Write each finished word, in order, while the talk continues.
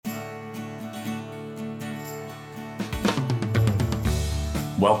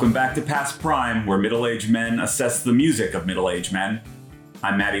Welcome back to Past Prime, where middle-aged men assess the music of middle-aged men.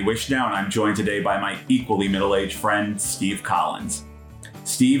 I'm Matty Wishnow, and I'm joined today by my equally middle-aged friend, Steve Collins.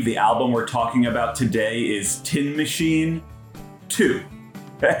 Steve, the album we're talking about today is Tin Machine 2.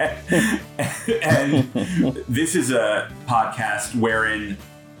 And this is a podcast wherein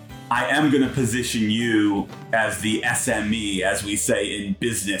I am going to position you as the SME, as we say in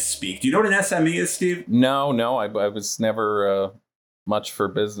business speak. Do you know what an SME is, Steve? No, I was never much for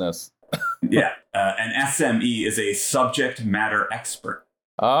business. Yeah, an SME is a subject matter expert.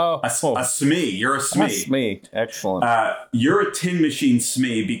 Oh, a SME. You're a SME. A SME. Excellent. You're a Tin Machine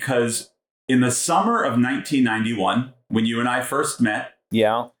SME because in the summer of 1991, when you and I first met,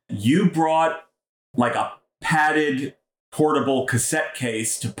 you brought like a padded portable cassette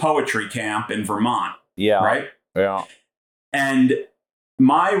case to poetry camp in Vermont. Yeah. Right? Yeah. And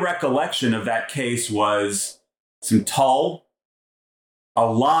my recollection of that case was some Tull, a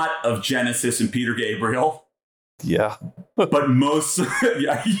lot of Genesis and Peter Gabriel. Yeah. But most,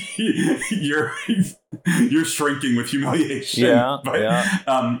 you're shrinking with humiliation. Yeah.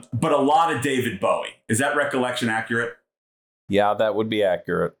 But a lot of David Bowie. Is that recollection accurate? Yeah, that would be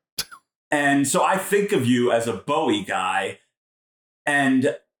accurate. And so I think of you as a Bowie guy,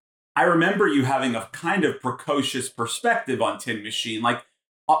 and I remember you having a kind of precocious perspective on Tin Machine. Like,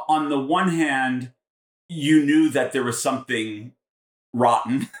 on the one hand, you knew that there was something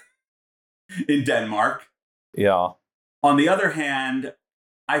rotten in Denmark. Yeah. On the other hand,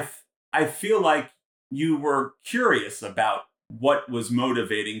 I feel like you were curious about what was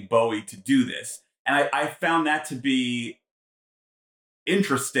motivating Bowie to do this. And I found that to be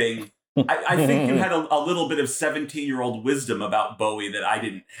interesting. I think you had a little bit of 17-year-old wisdom about Bowie that I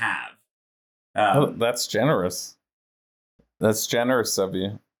didn't have. That's generous. That's generous of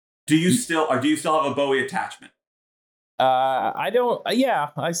you. Do you still have a Bowie attachment? I don't. Yeah,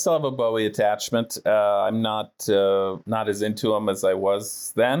 I still have a Bowie attachment. I'm not as into him as I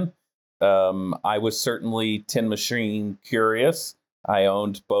was then. I was certainly Tin Machine curious. I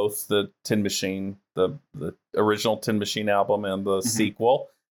owned both the Tin Machine, the original Tin Machine album, and the sequel,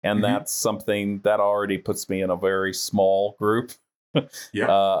 and that's something that already puts me in a very small group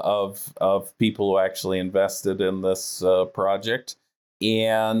of people who actually invested in this project.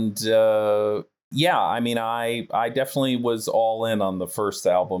 And I mean, I definitely was all in on the first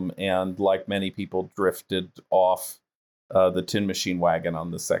album, and like many people, drifted off the Tin Machine wagon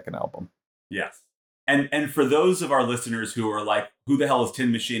on the second album. Yes. And for those of our listeners who are like, who the hell is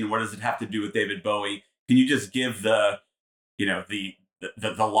Tin Machine and what does it have to do with David Bowie? Can you just give the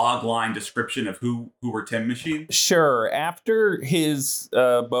log line description of who were Tin Machine? Sure. After his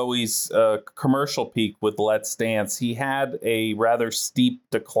Bowie's commercial peak with Let's Dance, he had a rather steep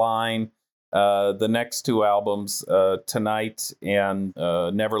decline. The next two albums, Tonight and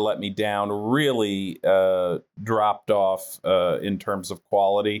Never Let Me Down, really dropped off in terms of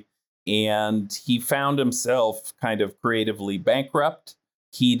quality. And he found himself kind of creatively bankrupt.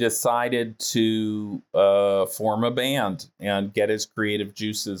 He decided to form a band and get his creative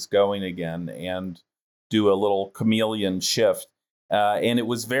juices going again and do a little chameleon shift. And it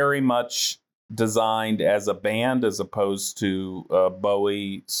was very much designed as a band as opposed to a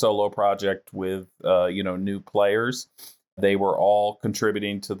Bowie solo project with new players. They were all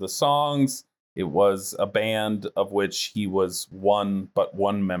contributing to the songs. It was a band of which he was one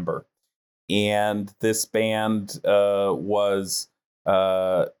member. And this band was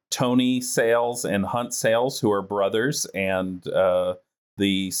Tony Sales and Hunt Sales, who are brothers, and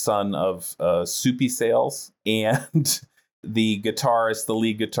the son of Soupy Sales, and the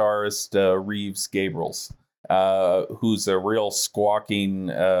lead guitarist, Reeves Gabriels, who's a real squawking,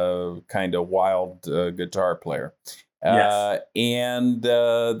 kind of wild guitar player. Yes. And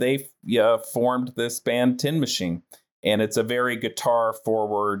they formed this band Tin Machine. And it's a very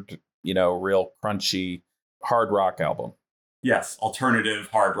guitar-forward, real crunchy hard rock album. Yes, alternative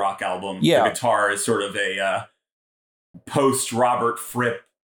hard rock album. Yeah. The guitar is sort of a post-Robert Fripp,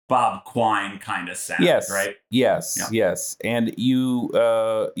 Bob Quine kind of sound, right? Yes. And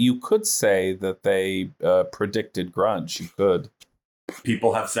you could say that they predicted grunge. You could.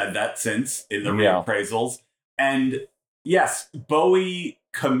 People have said that since in the reappraisals. And yes, Bowie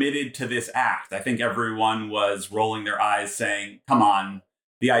committed to this act. I think everyone was rolling their eyes saying, come on,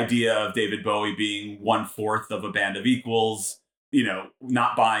 the idea of David Bowie being 1/4 of a band of equals,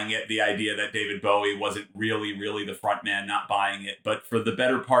 not buying it. The idea that David Bowie wasn't really the front man, not buying it. But for the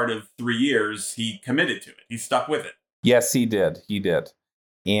better part of 3 years, he committed to it. He stuck with it. Yes, he did.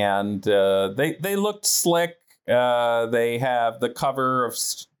 And they looked slick. They have the cover of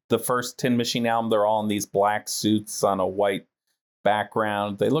the first Tin Machine album. They're all in these black suits on a white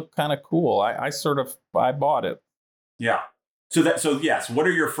background. They look kind of cool. I bought it. Yeah. So yes, what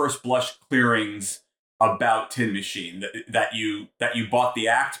are your first blush clearings about Tin Machine that you bought the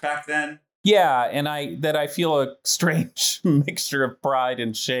act back then? Yeah, and I feel a strange mixture of pride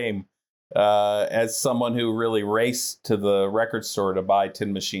and shame as someone who really raced to the record store to buy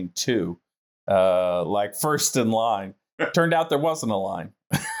Tin Machine 2, like first in line. Turned out there wasn't a line,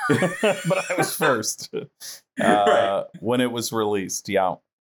 but I was first Right. when it was released. Yeah,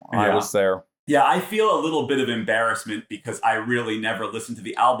 I was there. Yeah, I feel a little bit of embarrassment because I really never listened to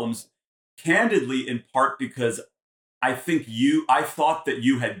the albums. Candidly, in part because I thought that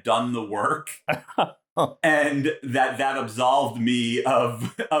you had done the work and that absolved me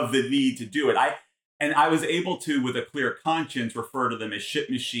of the need to do it. I was able to, with a clear conscience, refer to them as shit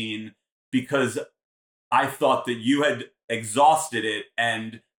machine because I thought that you had exhausted it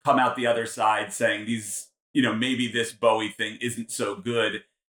and come out the other side saying maybe this Bowie thing isn't so good.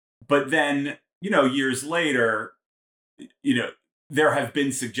 But then, years later, there have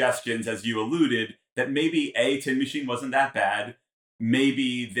been suggestions, as you alluded, that maybe Tin Machine wasn't that bad.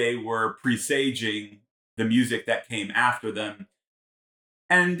 Maybe they were presaging the music that came after them.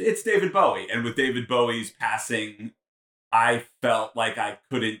 And it's David Bowie. And with David Bowie's passing, I felt like I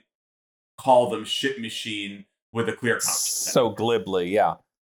couldn't call them shit machine with a clear conscience. So glibly, yeah.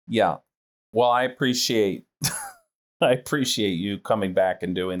 Yeah. Well, I appreciate you coming back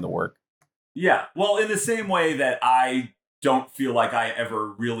and doing the work. Yeah. Well, in the same way that I don't feel like I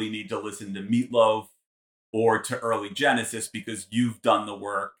ever really need to listen to Meatloaf or to early Genesis because you've done the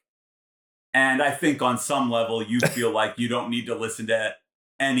work. And I think on some level you feel like you don't need to listen to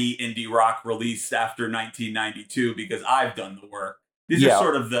any indie rock released after 1992 because I've done the work. These are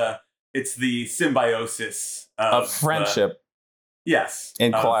sort of it's the symbiosis of friendship. Yes.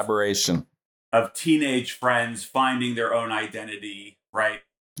 In collaboration. Of teenage friends finding their own identity, right?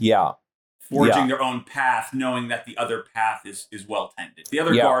 Yeah. Forging their own path, knowing that the other path is well tended. The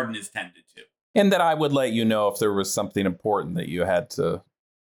other garden is tended to. And that I would let you know if there was something important that you had to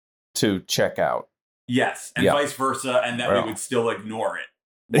check out. Yes, and vice versa, and that we would still ignore it.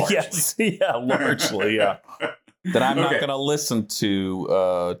 Largely. Yes, largely, yeah. That I'm not going to listen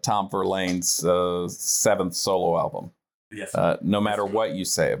to Tom Verlaine's 7th solo album. Yes. No matter what you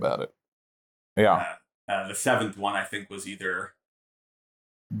say about it. Yeah. The 7th one, I think, was either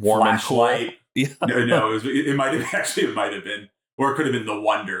Warm Flashlight. And Cool. No, it might have been, or it could have been The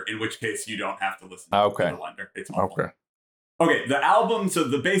Wonder, in which case you don't have to listen to The Wonder. It's awful. Okay, the album, so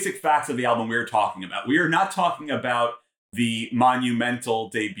the basic facts of the album we are talking about. We are not talking about the monumental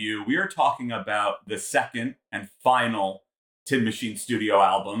debut. We are talking about the second and final Tin Machine studio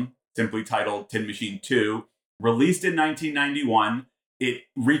album, simply titled Tin Machine 2, released in 1991. It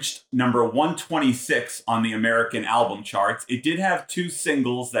reached number 126 on the American album charts. It did have 2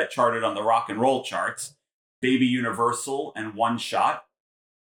 singles that charted on the rock and roll charts, Baby Universal and One Shot.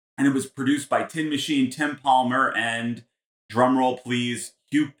 And it was produced by Tin Machine, Tim Palmer, and, drumroll please,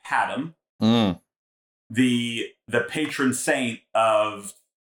 Hugh Padgham, the patron saint of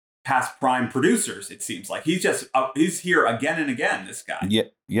past Prime producers, it seems like. He's here again and again, this guy.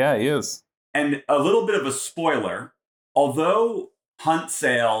 Yeah, he is. And a little bit of a spoiler, although Hunt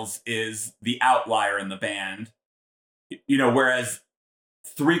Sales is the outlier in the band, whereas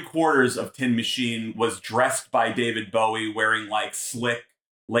 3/4 of Tin Machine was dressed by David Bowie wearing like slick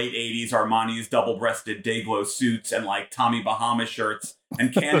late 80s Armani's double-breasted Dayglow suits and like Tommy Bahama shirts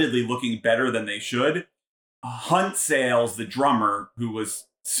and candidly looking better than they should. Hunt Sales, the drummer, who was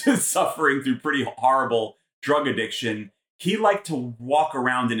suffering through pretty horrible drug addiction, he liked to walk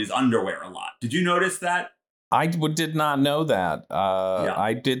around in his underwear a lot. Did you notice that? I did not know that.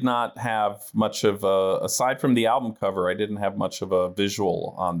 I did not have much of aside from the album cover, I didn't have much of a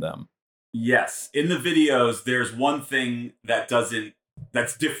visual on them. Yes. In the videos, there's one thing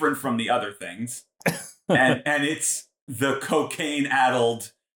that's different from the other things. and it's the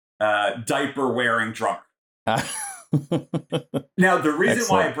cocaine-addled, diaper-wearing drummer. Now, the reason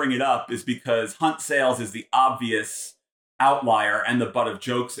why I bring it up is because Hunt Sales is the obvious outlier and the butt of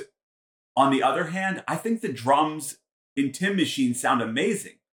jokes. On the other hand, I think the drums in Tin Machine sound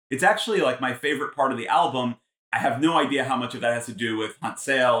amazing. It's actually like my favorite part of the album. I have no idea how much of that has to do with Hunt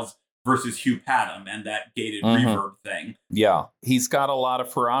Sales versus Hugh Padgham and that gated reverb thing. Yeah, he's got a lot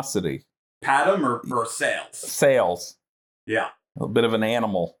of ferocity. Padgham or Sales? Sales. Yeah. A bit of an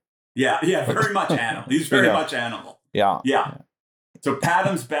animal. Yeah, very much animal. He's very much animal. Yeah. So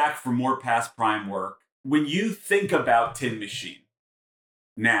Padgham's back for more past Prime work. When you think about Tin Machine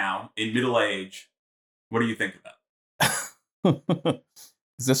now, in middle age, what do you think about?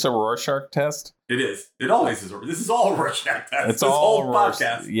 Is this a Rorschach test? It is. It always is. This is all a Rorschach test. It's this all whole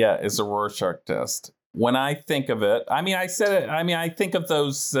podcast. Yeah, it's a Rorschach test. When I think of it, I mean, I said it. I mean, I think of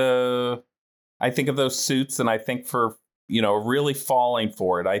those. I think of those suits, and I think for really falling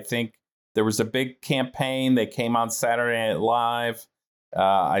for it. I think there was a big campaign. They came on Saturday Night Live.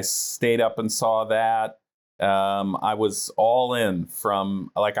 I stayed up and saw that. I was all in from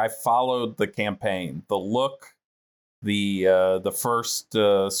I followed the campaign, the look, the first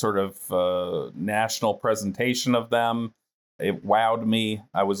sort of national presentation of them. It wowed me.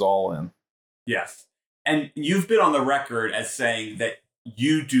 I was all in. Yes. And you've been on the record as saying that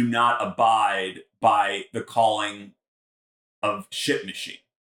you do not abide by the calling of shit machine.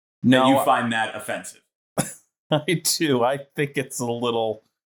 No, and you find that offensive. I do. I think it's a little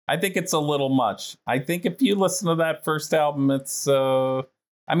much. I think if you listen to that first album, it's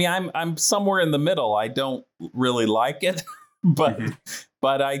I mean, I'm somewhere in the middle. I don't really like it,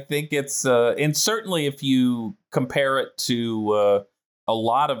 but I think it's and certainly if you compare it to a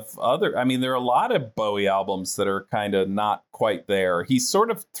lot of other, I mean, there are a lot of Bowie albums that are kind of not quite there. He sort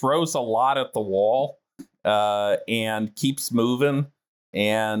of throws a lot at the wall and keeps moving,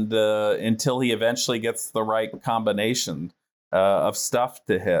 and until he eventually gets the right combination of stuff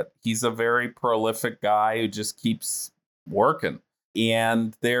to hit. He's a very prolific guy who just keeps working.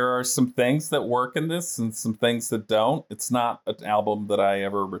 And there are some things that work in this and some things that don't. It's not an album that I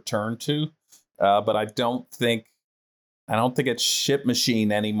ever return to, but I don't think it's Shit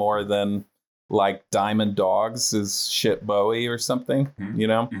Machine any more than like Diamond Dogs is Shit Bowie or something,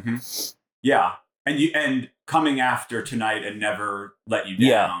 Yeah. And Coming After Tonight and Never Let You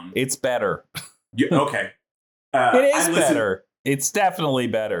Down. Yeah, it's better. Okay. It is better. It's definitely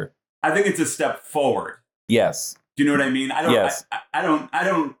better. I think it's a step forward. Yes. Do you know what I mean? I don't. Yes. I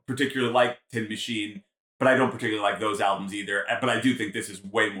don't particularly like Tin Machine, but I don't particularly like those albums either. But I do think this is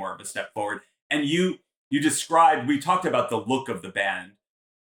way more of a step forward. And you described. We talked about the look of the band.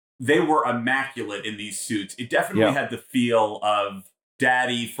 They were immaculate in these suits. It definitely had the feel of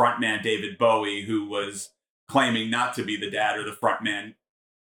daddy frontman David Bowie, who was claiming not to be the dad or the frontman,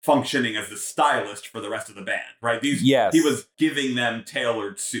 functioning as the stylist for the rest of the band, right? He was giving them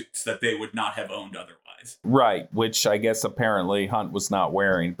tailored suits that they would not have owned otherwise. Right, which I guess apparently Hunt was not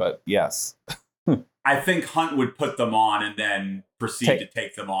wearing, but yes. I think Hunt would put them on and then proceed to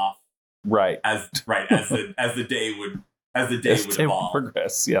take them off. Right. As the day would evolve.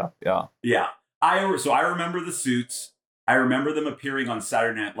 Progress, yeah. So I remember the suits. I remember them appearing on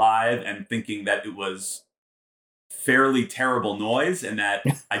Saturday Night Live and thinking that it was fairly terrible noise and that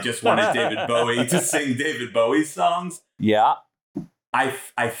I just wanted David Bowie to sing David Bowie songs. Yeah. I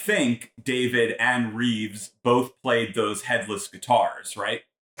think David and Reeves both played those headless guitars, right?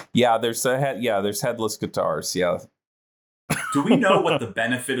 Yeah, there's headless guitars, yeah. Do we know what the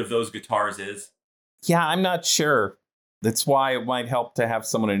benefit of those guitars is? Yeah, I'm not sure. That's why it might help to have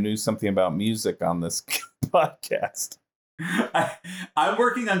someone who knew something about music on this podcast. I'm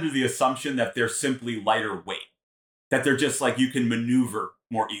working under the assumption that they're simply lighter weight. That they're just like you can maneuver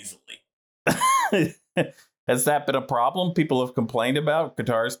more easily. Has that been a problem? People have complained about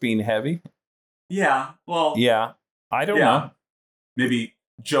guitars being heavy? Yeah, well... Yeah, I don't know. Maybe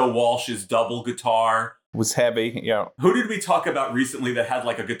Joe Walsh's double guitar was heavy, yeah. Who did we talk about recently that had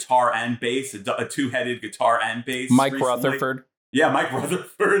like a guitar and bass, a two-headed guitar and bass? Mike Rutherford. Yeah, Mike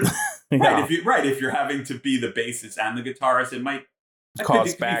Rutherford. Yeah. If you're having to be the bassist and the guitarist, it might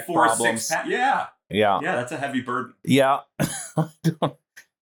cause back problems. Yeah, yeah, that's a heavy burden. Yeah,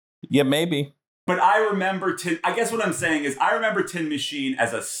 yeah, maybe. But I remember I guess what I'm saying is I remember Tin Machine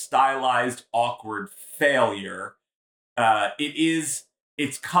as a stylized, awkward failure.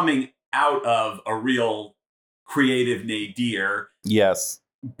 It's coming out of a real creative nadir. Yes.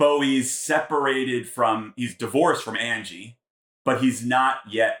 Bowie's he's divorced from Angie, but he's not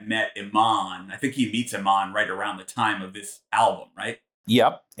yet met Iman. I think he meets Iman right around the time of this album, right?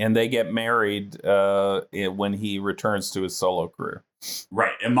 Yep. And they get married when he returns to his solo career.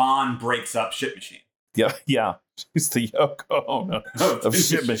 Right. Iman breaks up Shit Machine. Yeah. She's the Yoko Ono of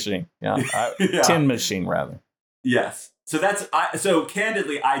Shit Machine. Yeah. Tin Machine, rather. Yes. So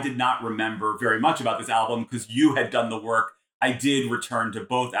candidly, I did not remember very much about this album because you had done the work. I did return to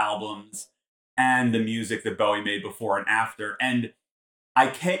both albums and the music that Bowie made before and after. And I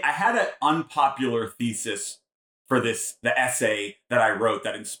had an unpopular thesis for the essay that I wrote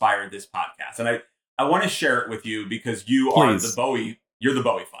that inspired this podcast. And I want to share it with you because you're the Bowie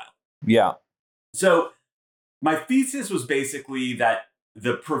file. Yeah. So my thesis was basically that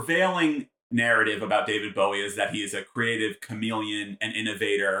the prevailing narrative about David Bowie is that he is a creative chameleon and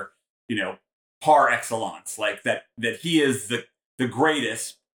innovator, par excellence, like that he is the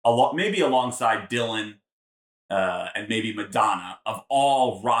greatest, maybe alongside Dylan and maybe Madonna, of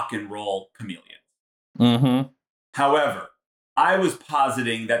all rock and roll chameleons. Mm-hmm. However, I was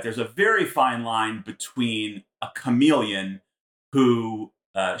positing that there's a very fine line between a chameleon who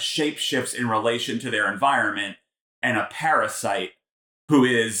shapeshifts in relation to their environment and a parasite who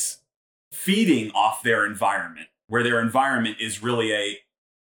is feeding off their environment, where their environment is really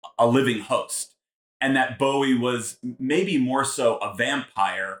a living host. And that Bowie was maybe more so a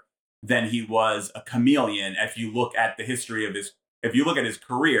vampire than he was a chameleon. If you look at the history of if you look at his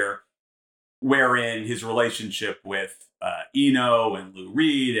career, wherein his relationship with Eno and Lou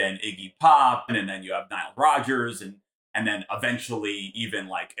Reed and Iggy Pop, and then you have Nile Rodgers, and then eventually even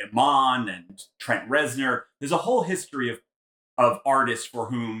like Iman and Trent Reznor. There's a whole history of artists for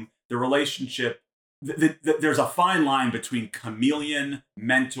whom the relationship, there's a fine line between chameleon,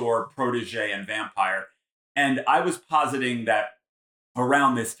 mentor, protege, and vampire. And I was positing that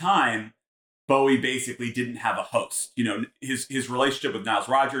around this time, Bowie basically didn't have a host. You know, his relationship with Nile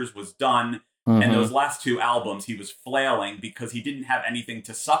Rodgers was done. Mm-hmm. And those last two albums, he was flailing because he didn't have anything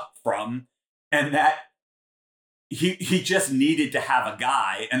to suck from. And that he just needed to have a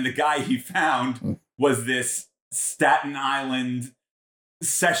guy. And the guy he found was this Staten Island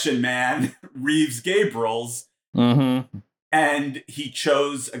session man, Reeves Gabrels. Mm-hmm. And he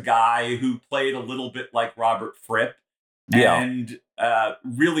chose a guy who played a little bit like Robert Fripp. Yeah. And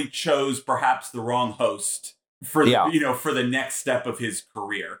really chose perhaps the wrong host for for the next step of his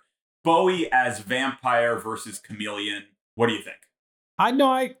career. Bowie as vampire versus chameleon. What do you think? I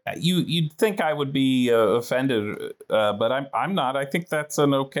know you'd think I would be offended, but I'm not. I think that's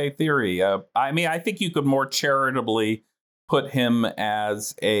an okay theory. I mean, I think you could more charitably put him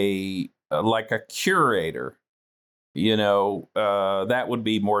as like a curator. You know, that would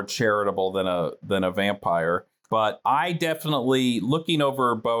be more charitable than a vampire. But I definitely, looking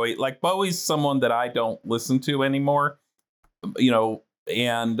over Bowie, like Bowie's someone that I don't listen to anymore. You know.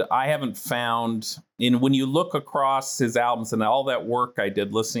 And I haven't found, when you look across his albums and all that work I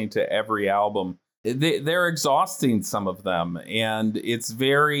did listening to every album, they're exhausting, some of them. And it's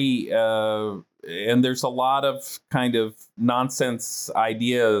very, and there's a lot of kind of nonsense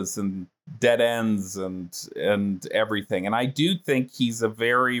ideas and dead ends and everything. And I do think he's a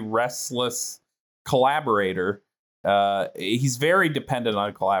very restless collaborator. He's very dependent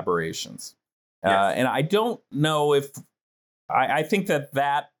on collaborations. Yes. And I don't know if, I think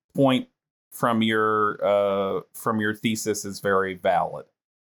that point from your thesis is very valid,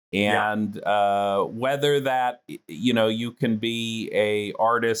 and whether that you can be a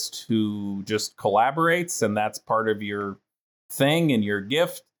artist who just collaborates and that's part of your thing and your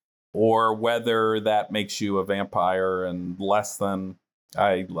gift, or whether that makes you a vampire and less than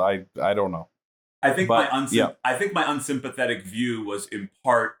I don't know. I think I think my unsympathetic view was in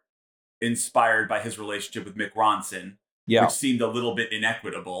part inspired by his relationship with Mick Ronson. Yeah. Which seemed a little bit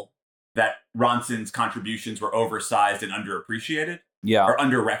inequitable, that Ronson's contributions were oversized and underappreciated, or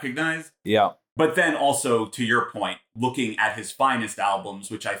underrecognized. Yeah. But then also, to your point, looking at his finest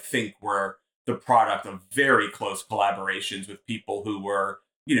albums, which I think were the product of very close collaborations with people who were,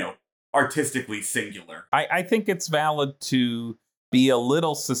 artistically singular. I think it's valid to be a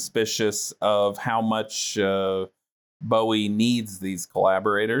little suspicious of how much Bowie needs these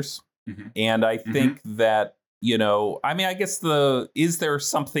collaborators. Mm-hmm. And I think that, I guess is there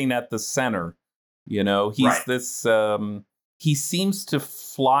something at the center? He's right. This, he seems to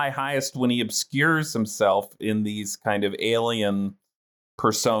fly highest when he obscures himself in these kind of alien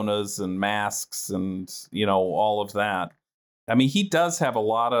personas and masks and, all of that. I mean, he does have a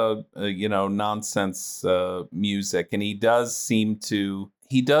lot of, nonsense music, and he does seem to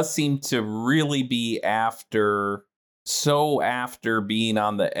really be after being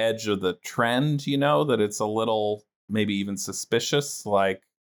on the edge of the trend, that it's a little maybe even suspicious. Like,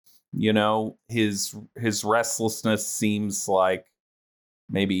 his restlessness seems like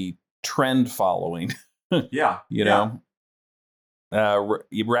maybe trend following. Yeah.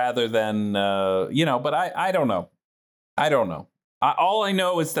 Rather than, but I don't know. All I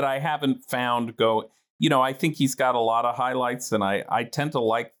know is that I haven't found I think he's got a lot of highlights, and I tend to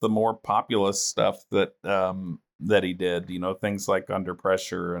like the more populist stuff that he did, things like Under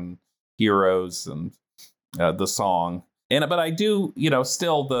Pressure and Heroes and the song. But I do,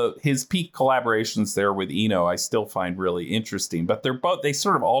 still his peak collaborations there with Eno, I still find really interesting. But they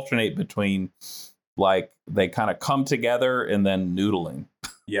sort of alternate between, like, they kind of come together and then noodling.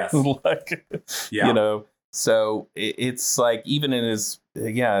 Yes. So it's like, even in his,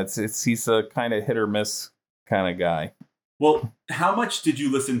 he's a kind of hit or miss kind of guy. Well, how much did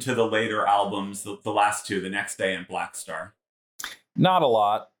you listen to the later albums, the last two, The Next Day and Black Star? Not a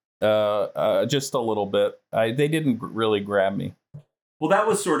lot. Just a little bit. They didn't really grab me. Well, that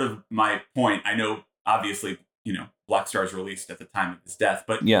was sort of my point. I know, obviously, Black Stars released at the time of his death,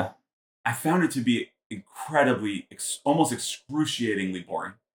 but yeah, I found it to be incredibly, almost excruciatingly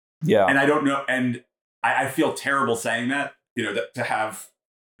boring. Yeah. And I don't know, and I feel terrible saying that, that to have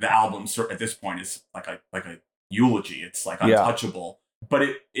the album at this point is like a eulogy. It's like untouchable. Yeah. But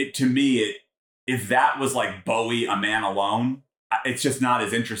it to me, if that was like Bowie, A Man Alone, it's just not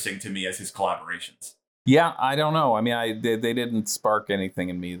as interesting to me as his collaborations. Yeah, I don't know. I mean, they didn't spark anything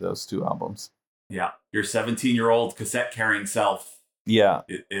in me, those two albums. Yeah, your 17-year-old cassette carrying self. Yeah,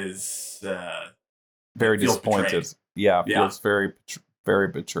 is very disappointed. Betrayed. Yeah, feels very, very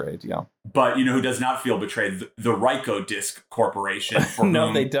betrayed. Yeah, but who does not feel betrayed? The Ryko Disc Corporation. For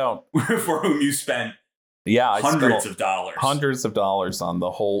no, they don't. For whom you spent hundreds of dollars on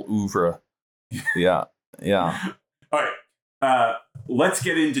the whole oeuvre. Yeah. All right, let's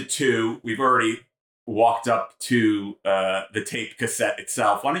get into 2. We've already walked up to the tape cassette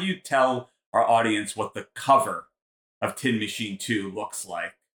itself. Why don't you tell our audience what the cover of Tin Machine 2 looks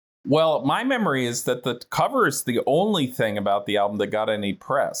like? Well, my memory is that the cover is the only thing about the album that got any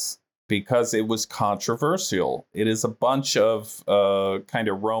press because it was controversial. It is a bunch of kind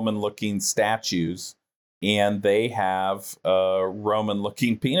of Roman-looking statues, and they have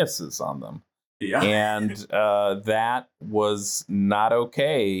Roman-looking penises on them. Yeah. And that was not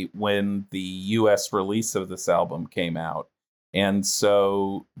okay when the U.S. release of this album came out. And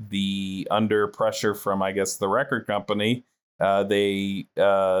so under pressure from, I guess, the record company, they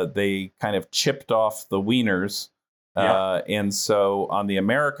kind of chipped off the wieners. And so on the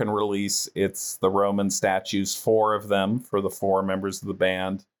American release, it's the Roman statues, 4 of them for the 4 members of the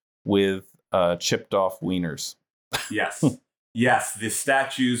band with chipped off wieners. Yes. Yes. The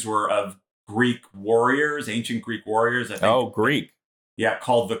statues were of Greek warriors, ancient Greek warriors. I think. Oh, Greek. Yeah.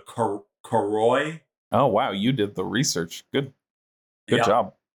 Called the Koroi. Oh, wow. You did the research. Good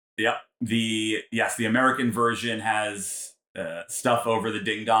job. Yeah. The American version has stuff over the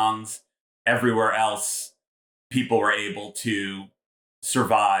ding-dongs. Everywhere else, people were able to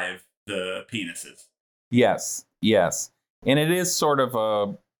survive the penises. Yes. And it is sort of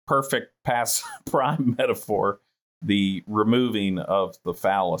a perfect past prime metaphor, the removing of the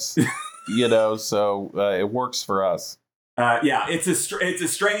phallus, so it works for us. It's a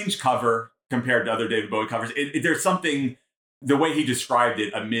strange cover compared to other David Bowie covers. There's something... The way he described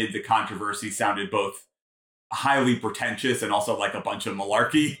it amid the controversy sounded both highly pretentious and also like a bunch of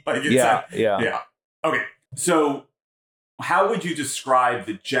malarkey. Yeah. Okay, so how would you describe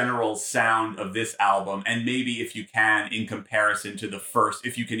the general sound of this album, and maybe if you can, in comparison to the first,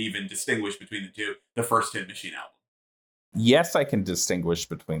 if you can even distinguish between the two, the first Tin Machine album? Yes, I can distinguish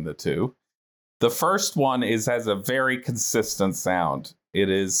between the two. The first one has a very consistent sound. It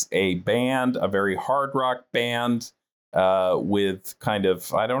is a band, a very hard rock band, with kind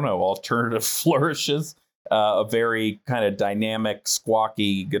of, I don't know, alternative flourishes, a very kind of dynamic,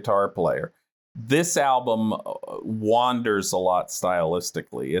 squawky guitar player. This album wanders a lot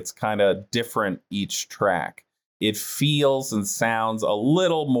stylistically. It's kind of different each track. It feels and sounds a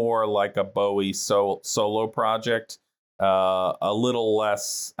little more like a Bowie solo project, a little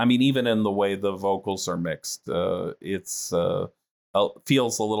less, I mean, even in the way the vocals are mixed, it's...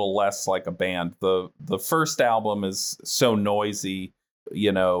 feels a little less like a band. The first album is so noisy,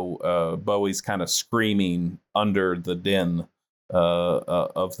 Bowie's kind of screaming under the din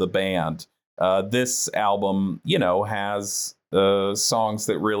of the band. This album, has songs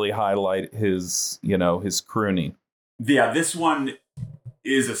that really highlight his crooning. Yeah, this one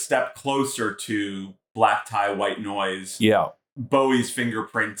is a step closer to Black Tie, White Noise. Yeah. Bowie's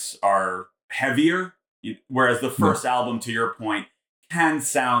fingerprints are heavier, whereas the first album, to your point, can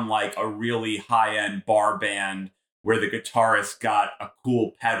sound like a really high-end bar band where the guitarist got a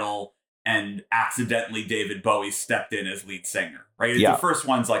cool pedal and accidentally David Bowie stepped in as lead singer, right? Yeah. The first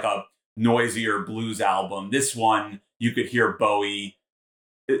one's like a noisier blues album. This one, you could hear Bowie.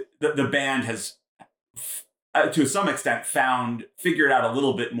 The band has, to some extent, figured out a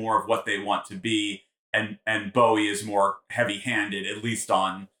little bit more of what they want to be, and Bowie is more heavy-handed, at least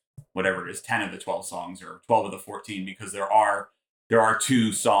on whatever it is, 10 of the 12 songs or 12 of the 14, because there are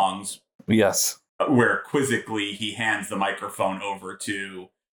 2 songs, yes, where quizzically he hands the microphone over to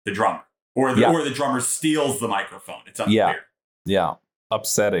the drummer, or the drummer steals the microphone. It's unclear. Yeah,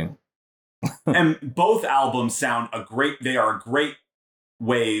 upsetting. And both albums sound they are great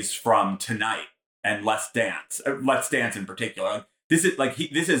ways from Tonight and Let's Dance. Let's Dance in particular. This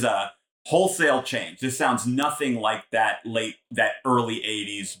is a wholesale change. This sounds nothing like that early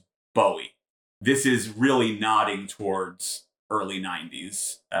 80s Bowie. This is really nodding towards early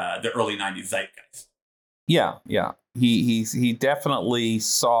 90s, the early 90s zeitgeist. Yeah. He definitely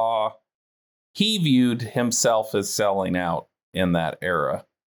he viewed himself as selling out in that era.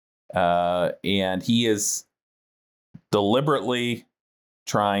 And he is deliberately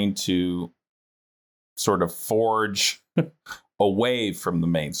trying to sort of forge away from the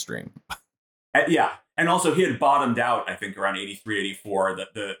mainstream. Yeah. And also he had bottomed out, I think, around 83, 84,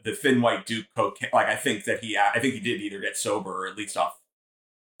 the Thin White Duke cocaine. Like, I think he did either get sober or at least off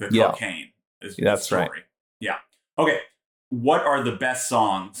the cocaine. That's right. Yeah. Okay. What are the best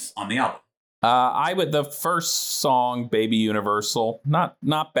songs on the album? The first song, Baby Universal,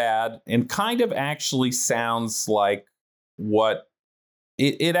 not bad, and kind of actually sounds like what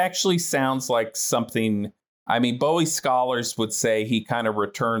it actually sounds like something. I mean, Bowie scholars would say he kind of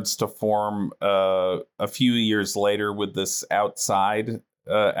returns to form a few years later with this Outside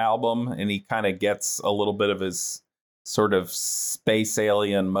album, and he kind of gets a little bit of his sort of space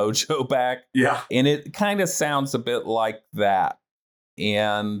alien mojo back. Yeah. And it kind of sounds a bit like that.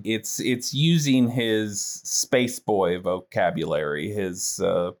 And it's using his space boy vocabulary, his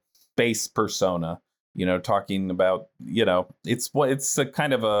space persona, talking about, it's a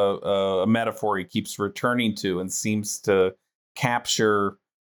kind of a metaphor he keeps returning to and seems to capture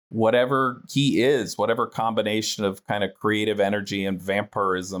whatever he is, whatever combination of kind of creative energy and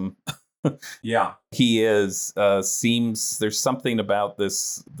vampirism yeah, he is. Seems there's something about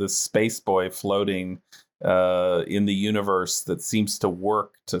this space boy floating in the universe that seems to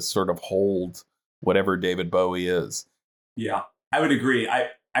work to sort of hold whatever David Bowie is. Yeah, I would agree.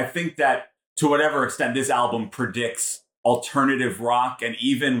 I think that to whatever extent this album predicts alternative rock and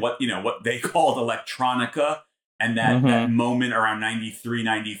even what they called electronica, and that moment around 93,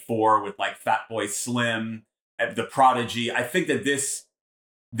 94 with like Fatboy Slim, the Prodigy. I think that this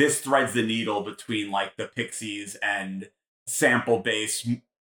threads the needle between like the Pixies and sample based,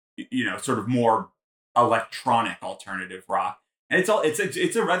 sort of more electronic alternative rock. And I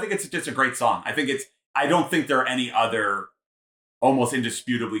think it's just a great song. I don't think there are any other almost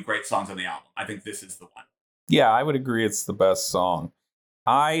indisputably great songs on the album. I think this is the one. Yeah, I would agree it's the best song.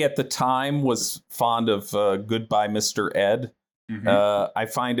 I, at the time, was fond of Goodbye, Mr. Ed. Mm-hmm. I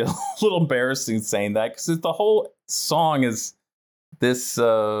find it a little embarrassing saying that because the whole song is this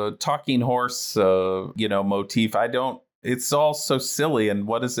talking horse, motif. It's all so silly. And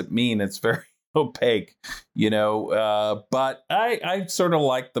what does it mean? It's very opaque, but I sort of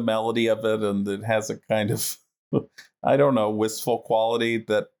like the melody of it, and it has a kind of, I don't know, wistful quality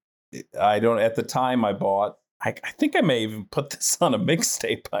that at the time I bought. I think I may even put this on a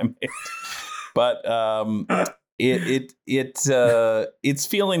mixtape I made, but it's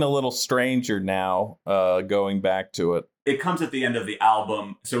feeling a little stranger now, going back to it. It comes at the end of the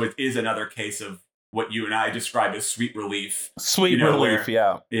album, so it is another case of what you and I describe as sweet relief. Sweet relief,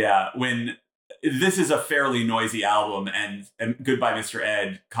 yeah. Yeah, when this is a fairly noisy album, and Goodbye, Mr.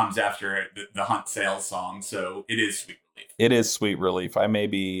 Ed comes after the Hunt Sales song, so it is sweet relief. It is sweet relief. I may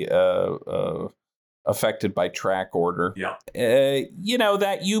be affected by track order. Yeah.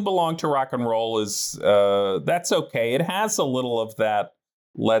 That You Belong to Rock and Roll is, that's okay. It has a little of that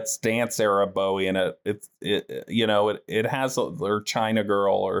Let's Dance era Bowie in it. It has or China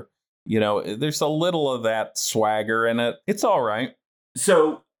Girl, or, there's a little of that swagger in it. It's all right.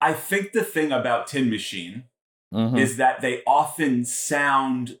 So I think the thing about Tin Machine is that they often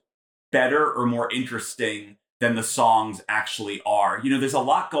sound better or more interesting than the songs actually are. There's a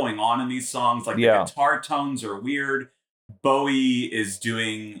lot going on in these songs. Like the guitar tones are weird. Bowie is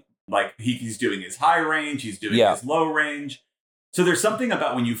doing like he's doing his high range, he's doing his low range. So there's something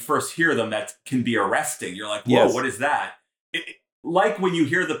about when you first hear them that can be arresting. You're like, whoa, what is that? Like when you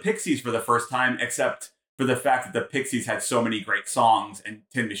hear the Pixies for the first time, except for the fact that the Pixies had so many great songs and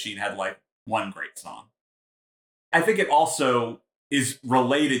Tin Machine had like one great song. I think it also is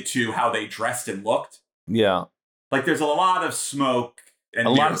related to how they dressed and looked. Yeah. Like there's a lot of smoke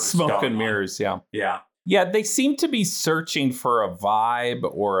and mirrors. Yeah. Yeah. Yeah. They seem to be searching for a vibe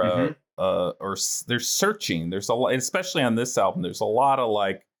or or they're searching. There's a lot, especially on this album, there's a lot of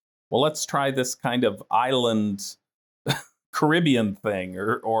like, well, let's try this kind of island Caribbean thing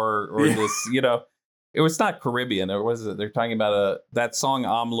or this, it was not Caribbean. Or was it? They're talking about that song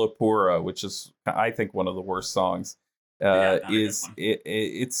Amlapura, which is, I think, one of the worst songs.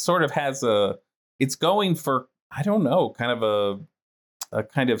 It sort of has it's going for, I don't know, kind of a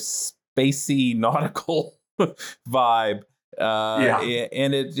kind of spacey nautical vibe.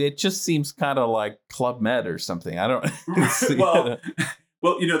 And it just seems kind of like Club Med or something. I don't. Well,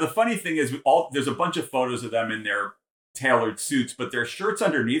 the funny thing is, there's a bunch of photos of them in their tailored suits, but their shirts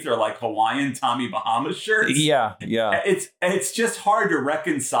underneath are like Hawaiian Tommy Bahama shirts. Yeah. It's just hard to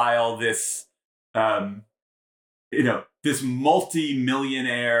reconcile this, this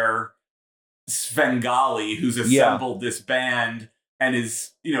multi-millionaire Svengali who's assembled this band and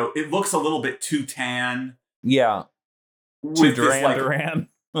is, it looks a little bit too tan. Yeah. With too Duran.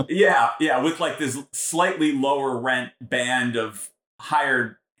 yeah, with like this slightly lower rent band of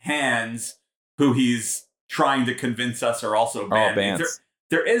hired hands who he's trying to convince us are also bands.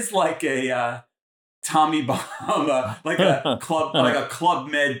 There is like a Tommy Bahama, like a Club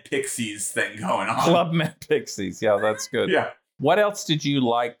Med Pixies thing going on. Club Med Pixies, yeah, that's good. Yeah. What else did you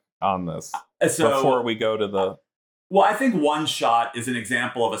like on this? Before we go to the, well, I think One Shot is an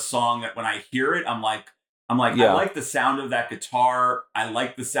example of a song that when I hear it, I'm like, I like the sound of that guitar. I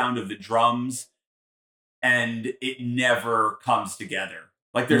like the sound of the drums, and it never comes together.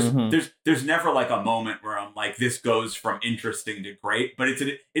 Like there's never like a moment where I'm like, this goes from interesting to great, but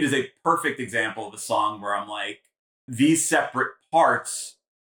it is a perfect example of a song where I'm like, these separate parts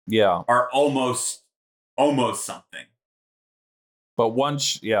are almost something. But One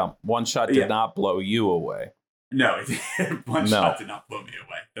Shot did not blow you away. No, One Shot did not blow me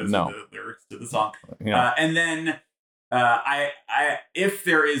away. Those are the lyrics to the song. Yeah. And then I if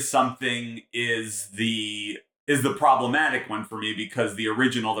there is something is the problematic one for me, because the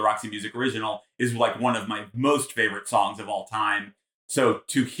Roxy Music original is like one of my most favorite songs of all time. So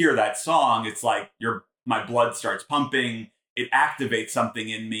to hear that song, it's like my blood starts pumping. It activates something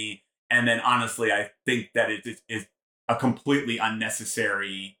in me. And then honestly, I think that it is a completely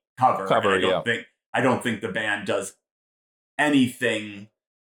unnecessary cover. I don't think the band does anything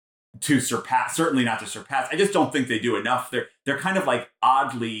to surpass, certainly not to surpass. I just don't think they do enough. They're kind of like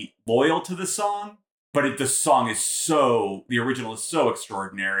oddly loyal to the song, but the original is so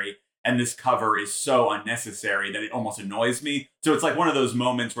extraordinary, and this cover is so unnecessary that it almost annoys me. So it's like one of those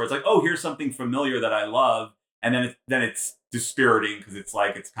moments where it's like, oh, here's something familiar that I love, and then it's dispiriting because it's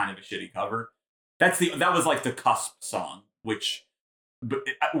like it's kind of a shitty cover. That was like the Cusp song,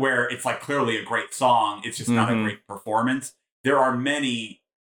 where it's like clearly a great song. It's just not a great performance. There are many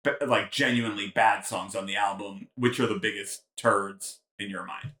like genuinely bad songs on the album. Which are the biggest turds in your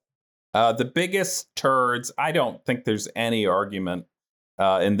mind? The biggest turds, I don't think there's any argument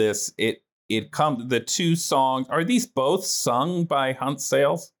in this. The two songs, are these both sung by Hunt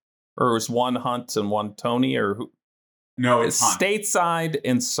Sales? Or is one Hunt and one Tony? Or who? No, it's Hunt. Stateside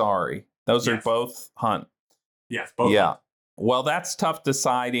and Sorry. Those are both Hunt. Yes, both. Yeah. Hunt. Well, that's tough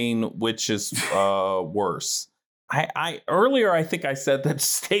deciding which is worse. Earlier I think I said that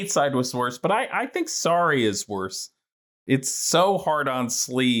Stateside was worse, but I think Sorry is worse. It's so hard on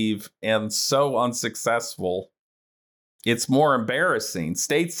sleeve and so unsuccessful. It's more embarrassing.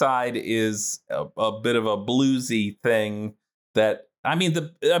 Stateside is a bit of a bluesy thing that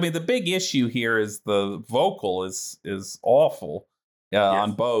the big issue here is the vocal is awful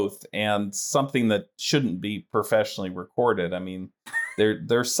on both, and something that shouldn't be professionally recorded. I mean,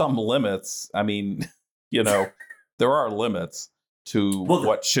 there's some limits. I mean, there are limits to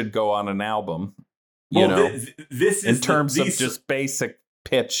what should go on an album. This is in terms of just basic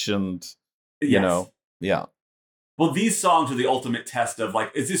pitch and yeah. Well, these songs are the ultimate test of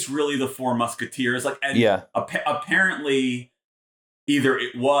like, is this really the Four Musketeers? Like, and apparently, either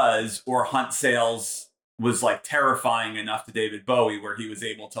it was or Hunt Sales was like terrifying enough to David Bowie where he was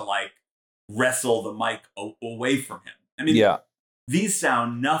able to like wrestle the mic away from him. I mean, these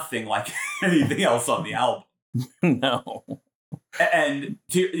sound nothing like anything else on the album. No. And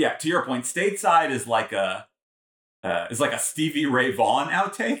to your point, Stateside is like a Stevie Ray Vaughan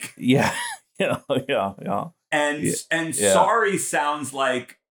outtake. Yeah. And Sorry sounds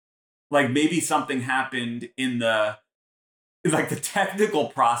like maybe something happened in the technical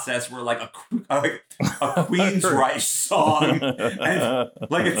process where like a Queensryche song, and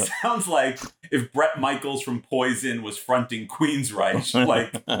like it sounds like if Bret Michaels from Poison was fronting Queensryche,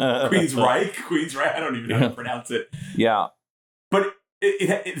 like Queensryche, I don't even know how to pronounce it. Yeah. But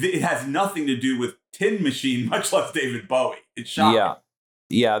it has nothing to do with Tin Machine, much less David Bowie. It's shocking.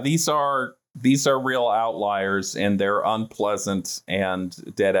 Yeah. These are real outliers, and they're unpleasant and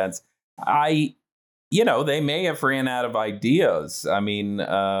dead ends. They may have ran out of ideas. I mean,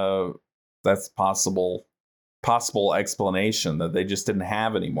 that's possible explanation that they just didn't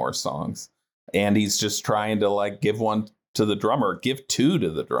have any more songs, and he's just trying to like give one to the drummer, give two to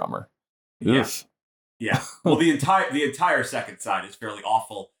the drummer. Oof. Yeah. Well, the entire second side is fairly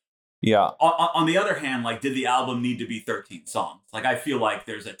awful. Yeah. On the other hand, like, did the album need to be 13 songs? Like, I feel like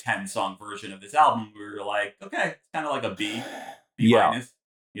there's a 10-song version of this album where you're like, okay, it's kind of like a B minus,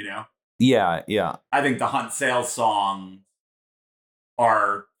 Yeah, yeah. I think the Hunt Sales songs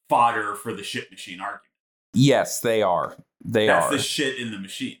are fodder for the shit machine argument. Yes, they are. That's the shit in the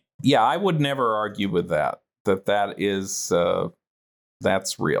machine. Yeah, I would never argue with that. That is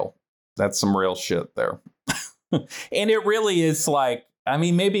that's real. That's some real shit there. And it really is like, I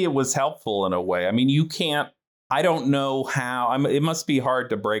mean, maybe it was helpful in a way. I mean, you can't, I don't know how, it must be hard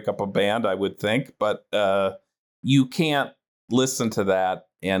to break up a band, I would think, but you can't listen to that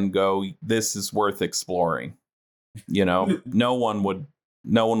and go, this is worth exploring. You know, no one would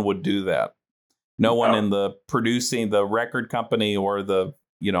do that. No one in the producing the record company or the,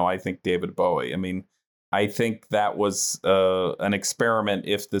 you know, I think David Bowie. I mean, I think that was an experiment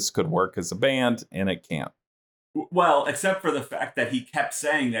if this could work as a band, and it can't. Well, except for the fact that he kept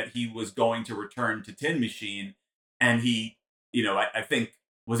saying that he was going to return to Tin Machine, and he, you know, I think,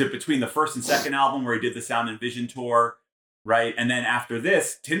 was it between the first and second album where he did the Sound and Vision tour, right? And then after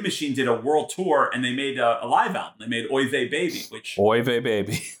this, Tin Machine did a world tour, and they made a live album. They made Oy Vey Baby,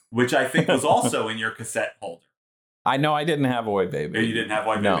 which I think was also in your cassette holder. I know I didn't have Oy Vey Baby. You didn't have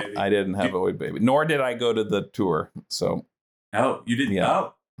Oy Vey Baby? No, I didn't have Oy Vey Baby. Nor did I go to the tour. So. Oh, you didn't? Yeah.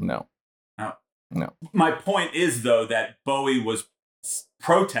 Oh. No. Oh. No. My point is, though, that Bowie was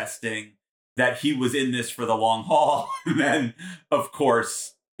protesting that he was in this for the long haul. And then, of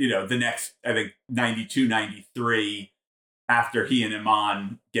course, you know, the next, I think, 92, 93, after he and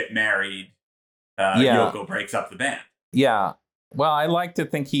Iman get married, Yoko breaks up the band. Yeah. Well, I like to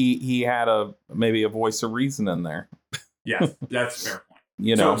think he had maybe a voice of reason in there. Yes, that's a fair point.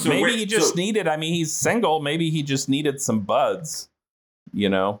 You know, so maybe he just needed, I mean, he's single. Maybe he just needed some buds, you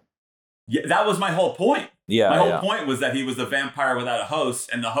know? Yeah, that was my whole point. Yeah. My whole point was that he was a vampire without a host,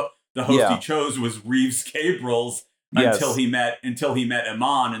 and the host he chose was Reeves Gabrels until he met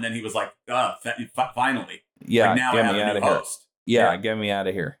Iman, and then he was like, finally. Yeah, like, now I have a new host. Yeah, get me out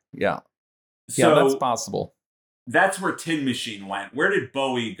of here. Yeah. So, yeah, that's possible. That's where Tin Machine went. Where did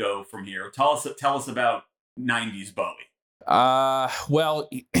Bowie go from here? Tell us about 90s Bowie. Well,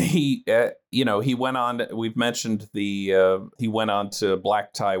 he he went on. We've mentioned he went on to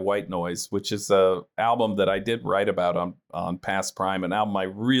Black Tie White Noise, which is a album that I did write about on Past Prime, an album I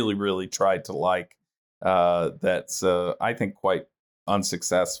really, really tried to like. That's I think quite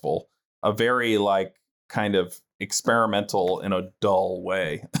unsuccessful. A very like kind of experimental in a dull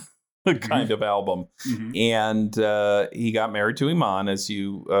way. kind of album. Mm-hmm. And he got married to Iman, as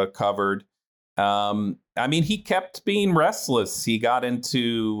you covered. I mean, he kept being restless. He got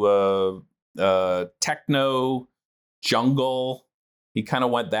into techno, jungle. He kind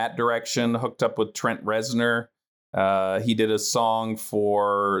of went that direction, hooked up with Trent Reznor. He did a song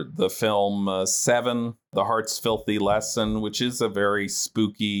for the film Seven, The Heart's Filthy Lesson, which is a very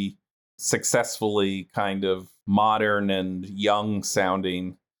spooky, successfully kind of modern and young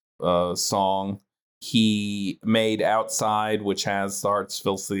sounding song. He made Outside, which has The Heart's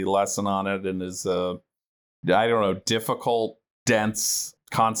Filthy Lesson on it, and is difficult, dense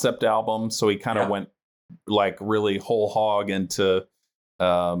concept album. So he kind of went like really whole hog into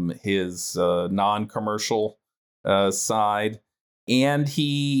his non-commercial side, and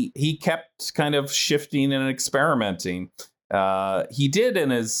he kept kind of shifting and experimenting. He did in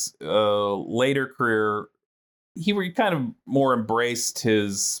his later career. He kind of more embraced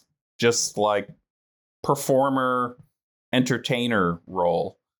his just like performer, entertainer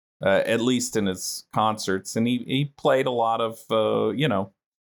role, at least in his concerts. And he played a lot of,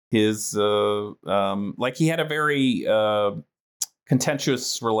 his, like he had a very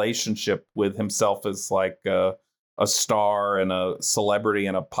contentious relationship with himself as like a star and a celebrity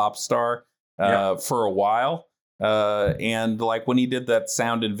and a pop star for a while. And like when he did that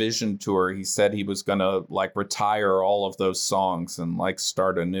Sound and Vision tour, he said he was going to like retire all of those songs and like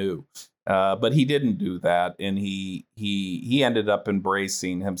start anew. But he didn't do that, and he ended up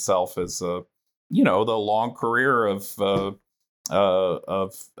embracing himself as the long career of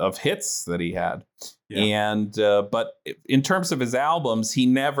hits that he had. And but in terms of his albums, he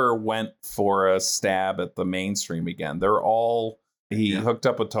never went for a stab at the mainstream again. He hooked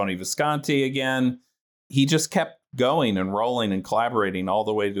up with Tony Visconti again. He just kept going and rolling and collaborating all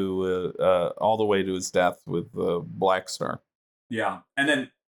the way to his death with Black Star. Yeah, and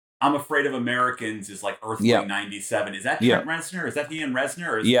then I'm Afraid of Americans is like Earthling 97. Is that Trent Reznor? Is that he and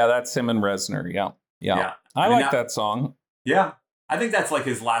Reznor? Yeah, that's him and Reznor. Yeah. I mean, like that song. Yeah. I think that's like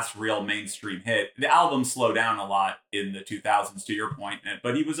his last real mainstream hit. The album slowed down a lot in the 2000s, to your point,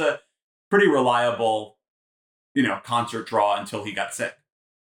 but he was a pretty reliable, concert draw until he got sick.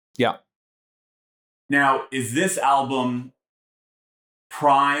 Yeah. Now, is this album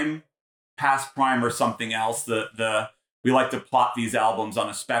Prime, Past Prime, or something else? The we like to plot these albums on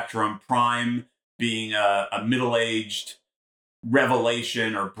a spectrum, Prime being a middle-aged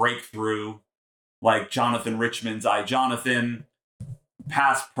revelation or breakthrough, like Jonathan Richman's I, Jonathan,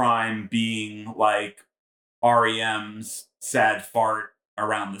 past Prime being like REM's Sad Fart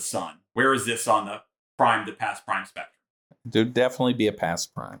Around the Sun. Where is this on the Prime to past Prime spectrum? There'd definitely be a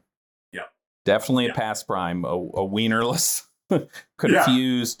past Prime. Yeah. Definitely a past Prime, a wienerless,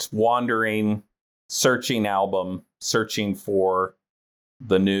 confused, wandering, searching album, searching for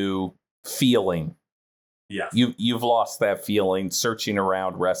the new feeling. Yes. You've lost that feeling, searching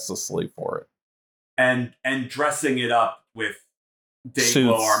around restlessly for it. And dressing it up with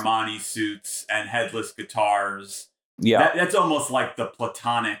Dayglow Armani suits and headless guitars. Yeah. That's almost like the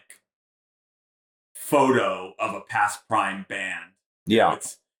platonic photo of a past Prime band. Yeah.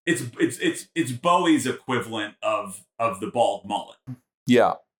 It's Bowie's equivalent of the bald mullet.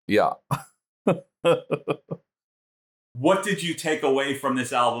 Yeah. Yeah. What did you take away from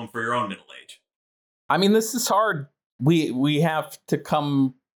this album for your own middle age? I mean, this is hard. We have to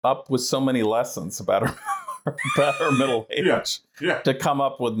come up with so many lessons about our middle age to come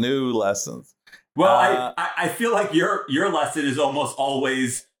up with new lessons. Well, I feel like your lesson is almost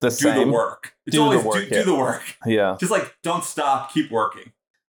always do the work. It's do always the work, do the work. Yeah. Just like don't stop, keep working.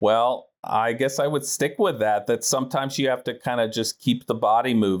 Well, I guess I would stick with that sometimes you have to kind of just keep the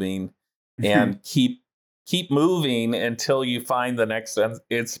body moving and keep moving until you find the next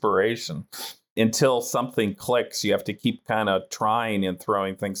inspiration. Until something clicks, you have to keep kind of trying and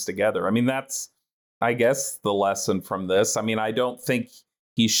throwing things together. I mean, that's, I guess, the lesson from this. I mean, I don't think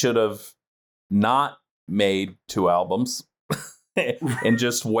he should have not made 2 albums and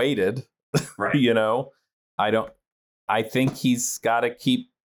just waited. Right. You know, I think he's got to keep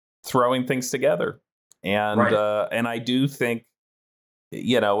throwing things together. And and I do think,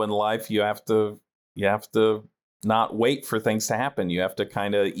 you know, in life you have to not wait for things to happen. You have to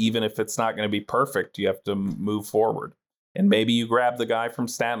kind of, even if it's not going to be perfect, you have to move forward. And maybe you grab the guy from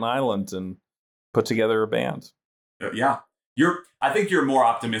Staten Island and put together a band. Yeah. I think you're more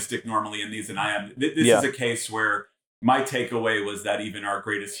optimistic normally in these than I am. This is a case where my takeaway was that even our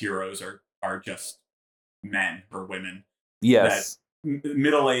greatest heroes are just men or women. Yes. That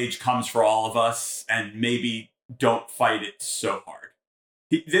middle age comes for all of us, and maybe don't fight it so hard.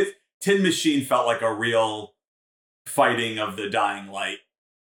 Tin Machine felt like a real fighting of the dying light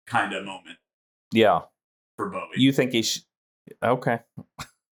kind of moment. Yeah. For Bowie. You think he should... Okay.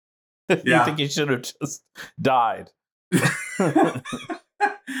 You think he should have just died?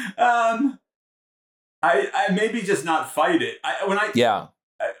 I maybe just not fight it.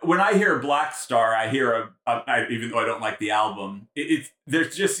 When I hear Black Star, I hear even though I don't like the album, there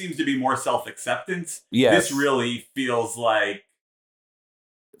just seems to be more self-acceptance. Yes. This really feels like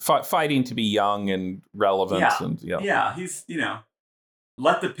fighting to be young and relevant. Yeah, he's,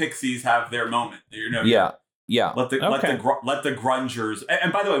 let the Pixies have their moment. Yeah. Let the grungers.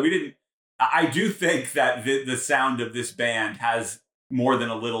 And by the way, I do think that the sound of this band has more than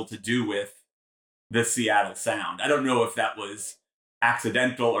a little to do with the Seattle sound. I don't know if that was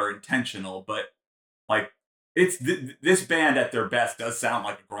accidental or intentional, but like it's this band at their best does sound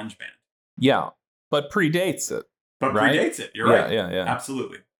like a grunge band. Yeah, but predates it. You're right. Yeah.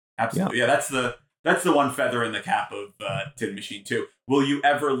 Absolutely. Yeah, that's the one feather in the cap of Tin Machine 2. Will you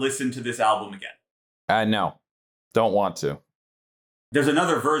ever listen to this album again? No, don't want to. There's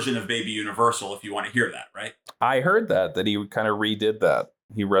another version of Baby Universal if you want to hear that, right? I heard that he kind of redid that.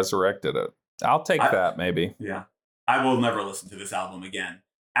 He resurrected it. I'll take that, maybe. Yeah. I will never listen to this album again.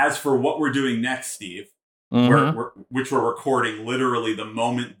 As for what we're doing next, Steve, which we're recording literally the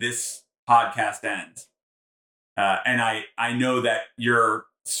moment this podcast ends, and I know that your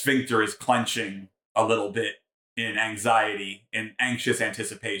sphincter is clenching a little bit in anxiety, in anxious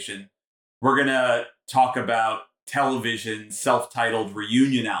anticipation. We're going to talk about Television's self-titled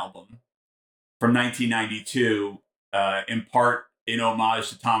reunion album from 1992, in part in homage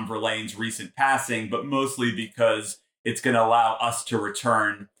to Tom Verlaine's recent passing, but mostly because it's going to allow us to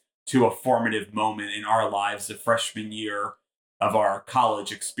return to a formative moment in our lives, the freshman year of our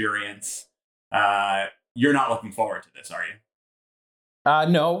college experience. You're not looking forward to this, are you?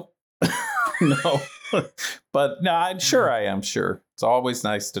 No. No. But no, I'm sure I am, sure. It's always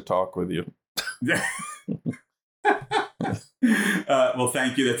nice to talk with you. Well,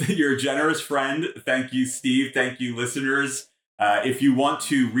 thank you. You're a generous friend. Thank you, Steve. Thank you, listeners. If you want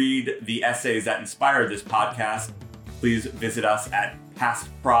to read the essays that inspired this podcast, please visit us at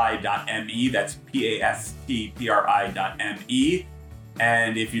pastpri.me. That's pastpri.me.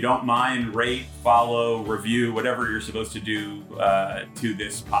 And if you don't mind, rate, follow, review, whatever you're supposed to do to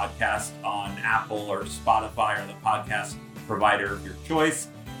this podcast on Apple or Spotify or the podcast provider of your choice.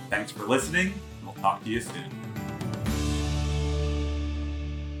 Thanks for listening. We'll talk to you soon.